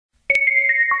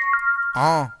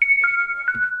Oh,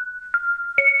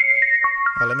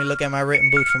 let me look at my written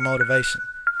booth for motivation.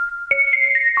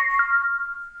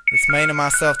 It's me and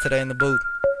myself today in the booth.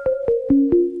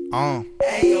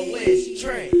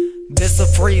 This a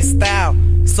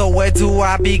freestyle, so where do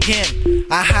I begin?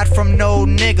 I hide from no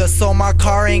nigga, so my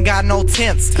car ain't got no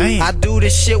tints. Damn. I do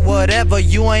this shit whatever,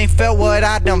 you ain't felt what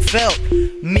I done felt.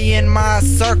 Me and my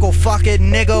circle, fuck it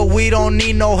nigga, we don't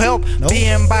need no help. Nope.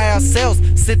 Being by ourselves,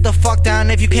 sit the fuck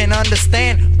down if you can't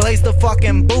understand. Blaze the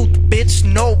fucking booth, bitch,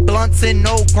 no blunts and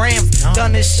no grams. No.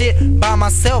 Done this shit by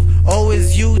myself, oh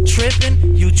is you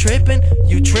trippin'? You trippin'?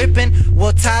 You trippin'?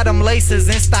 Well tie them laces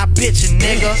and stop bitchin'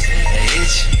 nigga.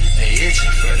 They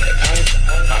itchin' for that pipe.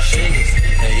 My fingers,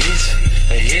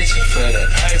 they itchin' for that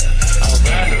pipe. I'm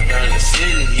riding around the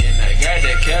city and I got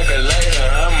that calculator.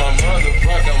 I'm a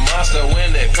motherfucking monster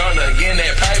when they come to get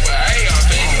that paper. Hey, my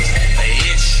fingers,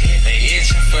 they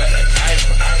itchin' for that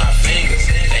piper. My fingers,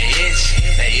 they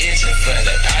itchin' for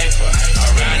that piper.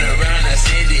 I'm riding around the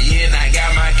city and I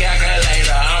got my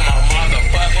calculator. I'm a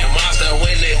motherfucking monster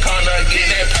when they come to get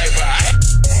that paper.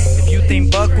 If you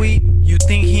think Buckwheat, you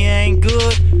think he ain't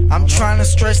good? I'm trying to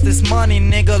stretch this money,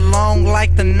 nigga, long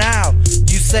like the Nile.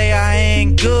 You say I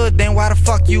ain't good, then why the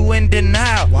fuck you in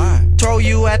denial? Why? Throw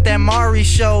you at that Mari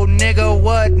show, nigga,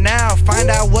 what now? Find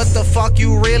out what the fuck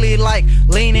you really like.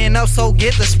 Leaning up, so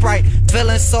get the Sprite.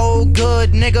 Feeling so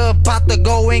good, nigga, about to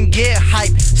go and get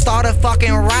hype. Start a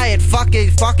fucking riot, fuck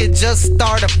it, just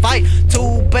start a fight.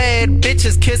 Two bad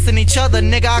bitches kissing each other,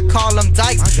 nigga, I call them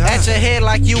dykes. At your head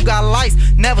like you got lice.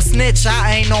 Never snitch,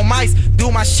 I ain't no mice.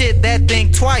 Do my shit, that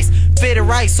thing twice. Fit it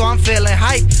right, so I'm feeling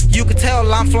hype. You can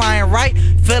tell I'm flying right.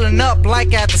 Filling up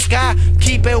like at the sky.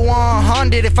 Keep it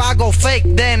 100, if I go fake,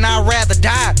 then I'd rather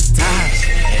die.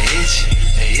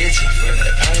 They itchin' for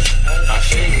that pipe. My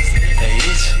fingers,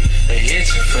 they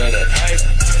itchin' for that pipe.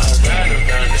 I'm riding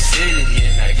around the city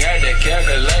and I got that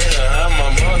calculator. I'm a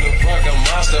motherfucking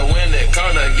monster when they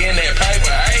come to get that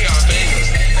paper. Hey, my fingers,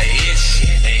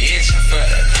 they itchin' for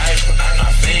that pipe.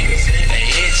 My fingers, they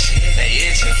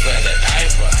itchin' for that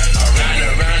piper. I'm riding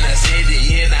around the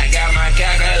city and I got my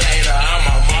calculator. I'm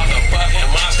a motherfucking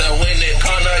monster when they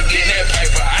come to get that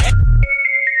paper.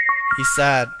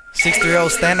 Eastside 630,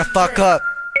 stand the fuck up.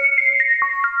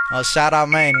 Oh, shout out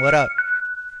Maine, what up?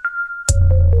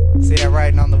 See that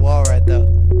writing on the wall right there.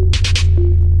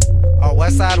 Oh,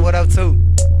 Westside, what up too?